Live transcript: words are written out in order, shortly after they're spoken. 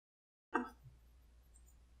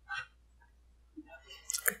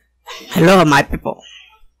Hello my people.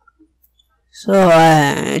 So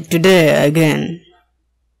today again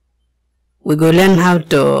we go learn how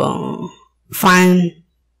to find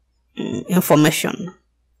information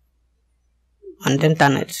on the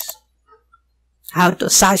internet, how to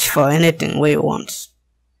search for anything where you want,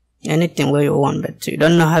 but you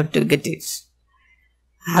don't know how to get it,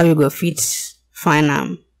 how you go find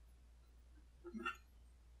them.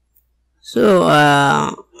 So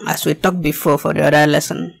as we talked before for the other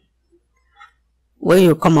lesson, when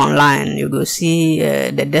you come online, you go see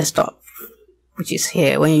the desktop, which is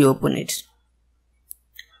here when you open it.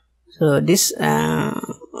 So these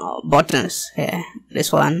buttons here,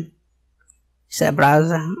 this one is a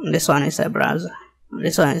browser, this one is a browser,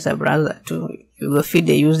 this one is a browser too. You go feed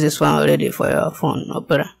they use this one already for your phone,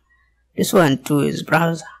 Opera. This one too is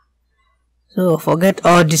browser. So forget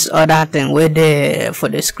all this other thing where they for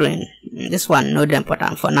the screen. This one not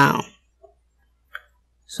important for now.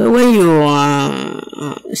 So when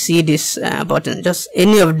you see this button, just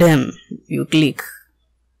any of them you click,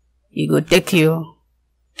 it will take you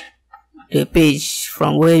to a page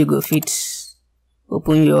from where you go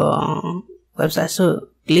open your website. So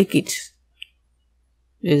click it,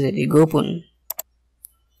 use it, go open.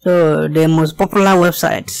 So the most popular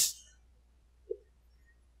websites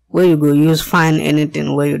where you go use find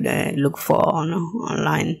anything where you look for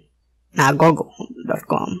online, now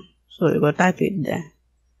google.com. So you go type it there,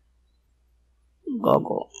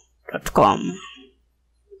 google.com.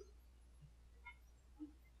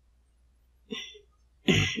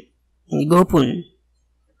 You go open.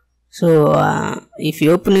 So if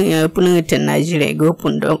you're opening it in Nigeria, go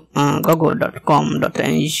open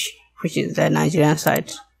google.com.ng, which is the Nigerian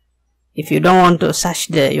site. If you don't want to search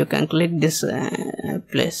there, you can click this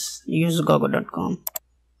place, use google.com.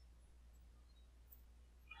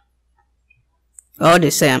 All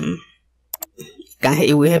the same,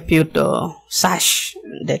 it will help you to search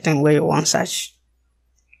the thing where you want to search.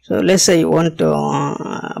 So let's say you want to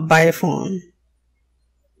buy a phone,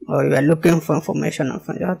 or you are looking for information on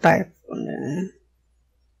your type on the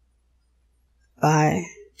buy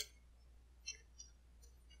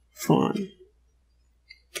phone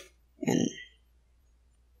in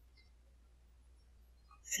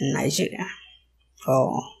Nigeria.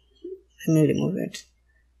 Oh, let me remove it.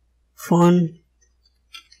 Phone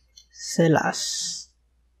sellers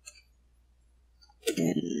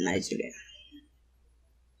in Nigeria.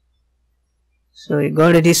 So it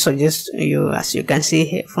already suggests you, as you can see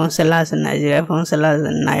here, phone sellers in Nigeria, phone sellers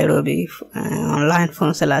in Nairobi, online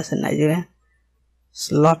phone sellers in Nigeria,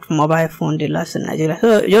 slot mobile phone dealers in Nigeria.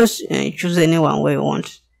 So just choose anyone where you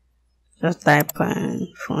want. Just type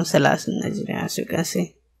phone sellers in Nigeria, as you can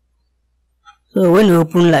see. So when you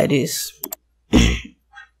open like this,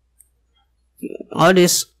 all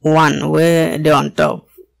this one where they on top,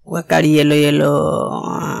 we carry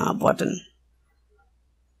yellow button.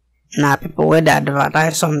 Now people where they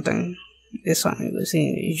advertise something, this one you will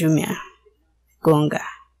see Jumia, Gonga,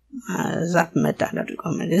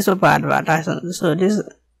 Zapmeta.com. This people advertise. So this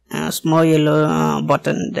small yellow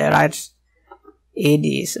button, they write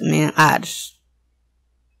ADs, mean ads.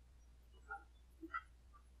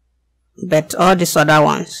 But all these other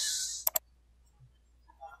ones,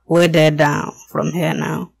 where they're down from here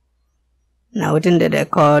now within they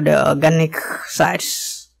call the organic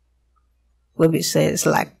sites. Where we say it's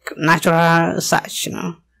like natural search,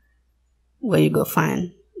 where you go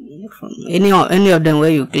find from any of them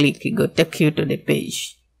where you click, it go take you to the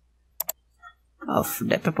page of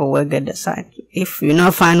the people where get the site. If you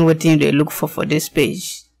not find what they look for this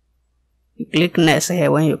page, you click next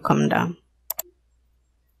here. When you come down,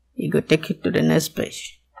 it go take you to the next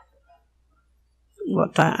page.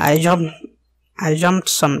 But I jumped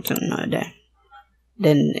something there.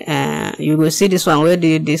 Then you will see this one where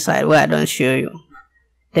they decide, where I don't show you.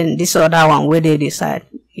 Then this other one where they decide.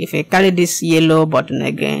 If you carry this yellow button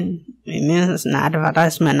again, it means it's an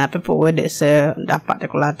advertisement. Now people where they sell that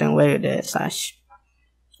particular thing where they search,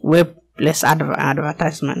 where place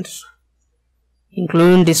advertisements,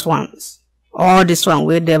 including these ones. All this one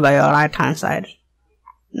where they by your right hand side,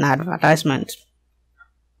 an advertisement.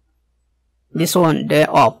 This one they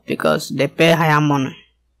up because they pay higher money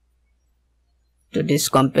to this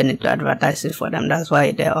company to advertise it for them. That's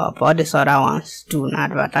why they're up. All these other ones do an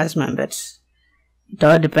advertisement, but it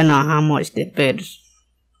all depends on how much they paid.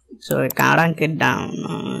 So you can rank it down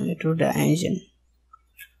through the engine.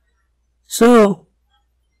 So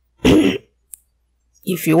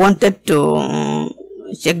if you wanted to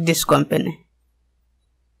check this company,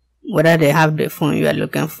 whether they have the phone you are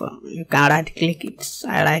looking for, you can right click it.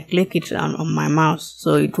 I right click it on my mouse,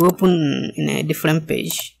 so it will open in a different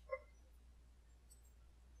page.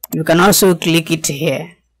 You can also click it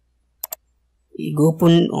here. You go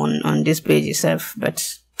open on this page itself,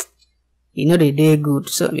 but you know the day good,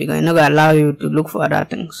 so we're not gonna allow you to look for other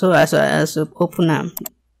things. So as I open them,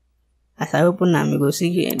 you go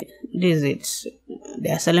see here, this is it.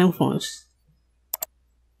 They are selling phones.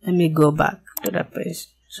 Let me go back to the page.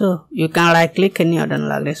 So you can right click any of them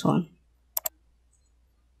like this one.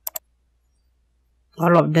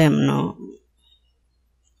 All of them now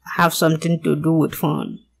have something to do with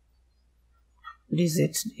phone. This is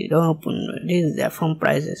it. You don't open. This is their phone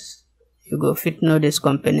prices. You go fit know this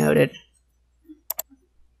company already.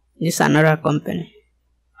 This is another company.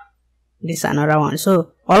 This is another one.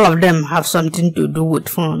 So all of them have something to do with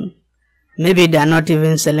phone. Maybe they are not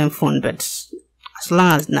even selling phone, but as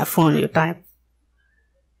long as in the phone you type,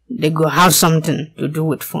 they go have something to do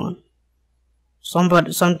with phone. Somebody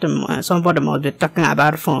must be talking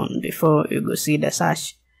about phone before you go see the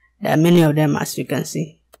search. There are many of them, as you can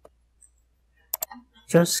see.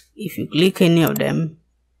 Just if you click any of them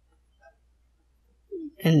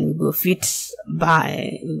and you go fit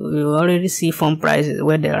buy, you already see phone prices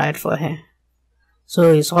where they write for here.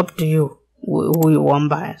 So it's up to you who you want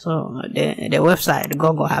buy. So the website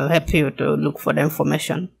Google have helped you to look for the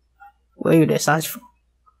information where you search for.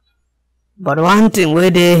 But one thing where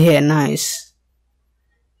they here now is,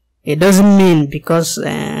 it doesn't mean because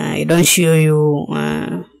it don't show you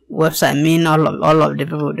website mean all of the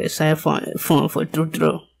people they sell phone for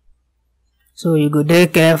true. So you go there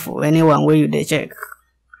careful anyone where you they check.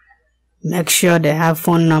 Make sure they have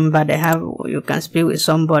phone number, you can speak with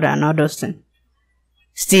somebody and all those things.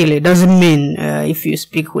 Still, it doesn't mean if you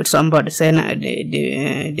speak with somebody saying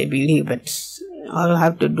they believe it. All you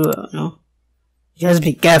have to do, just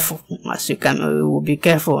be careful as you can. You will be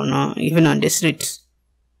careful, even on the streets.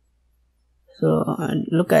 So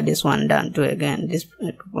look at this one down too again. This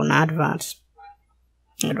on advanced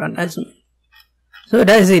advertisement. So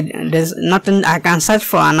that's it. There's nothing. I can search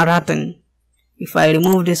for another thing. If I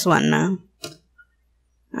remove this one now,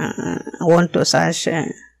 I want to search.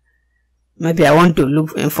 Maybe I want to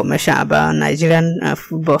look information about Nigerian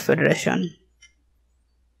Football Federation.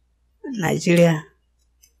 Nigeria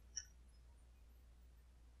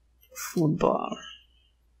Football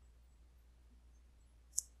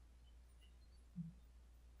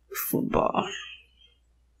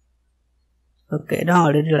Okay, don't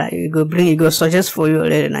already like you go suggest for you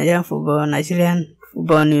already. Nigerian football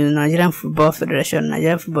news, Nigerian Football Federation,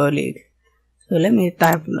 Nigerian Football League. So let me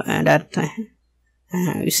type that.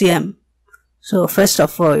 You see them. So first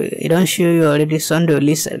of all, it don't show you already Sunday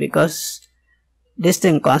Olisa because this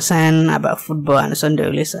thing concern about football and Sunday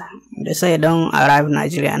Olisa. They say it don't arrive in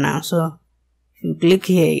Nigeria now. So if you click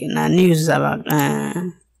here, news about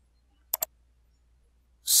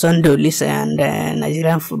Sunday Olisa and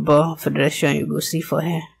Nigerian Football Federation, you go see for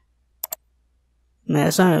here.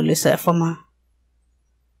 Sunday Olisa, former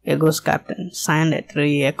Eagles captain, signed a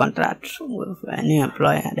 3-year contract with a new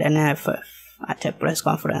employer at the NFF at a press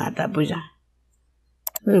conference at Abuja.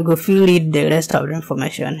 So you go read the rest of the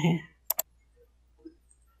information here.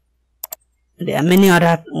 There are many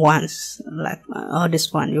other ones, like all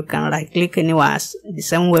this one. You can right click anywhere, the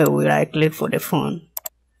same way we right click for the phone.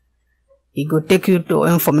 It go take you to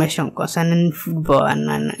information concerning football and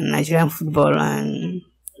Nigerian Football and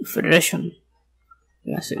Federation.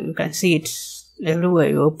 Yes, you can see it everywhere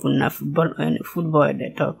you open a football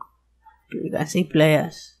they talk. You can see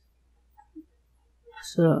players.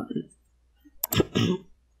 So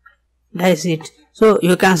that's it. So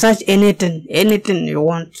you can search anything you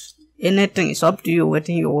want. Anything is up to you. What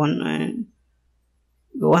you want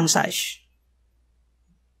search.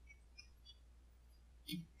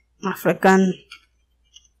 African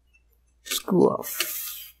School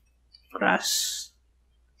of Grass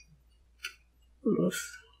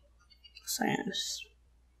Roof Science.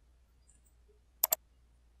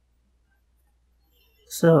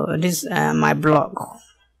 So this is my blog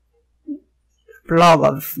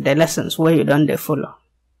of the lessons where you don't follow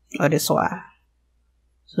or this one.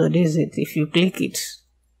 So this is it. If you click it,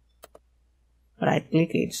 right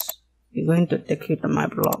click it, you're going to take you to my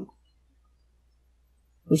blog,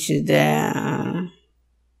 which is the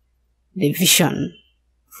vision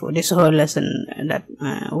for this whole lesson that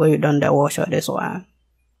where you don't watch or this one.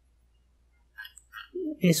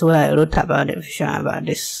 This is where I wrote about the vision about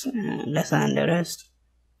this lesson and the rest.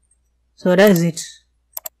 So that's it.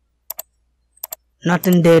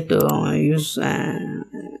 Nothing there to use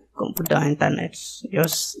computer or internet.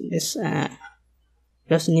 Just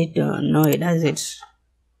need to know it. That's it.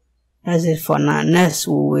 That's it for now. Next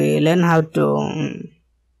we will learn how to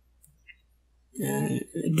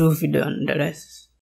do video on the rest.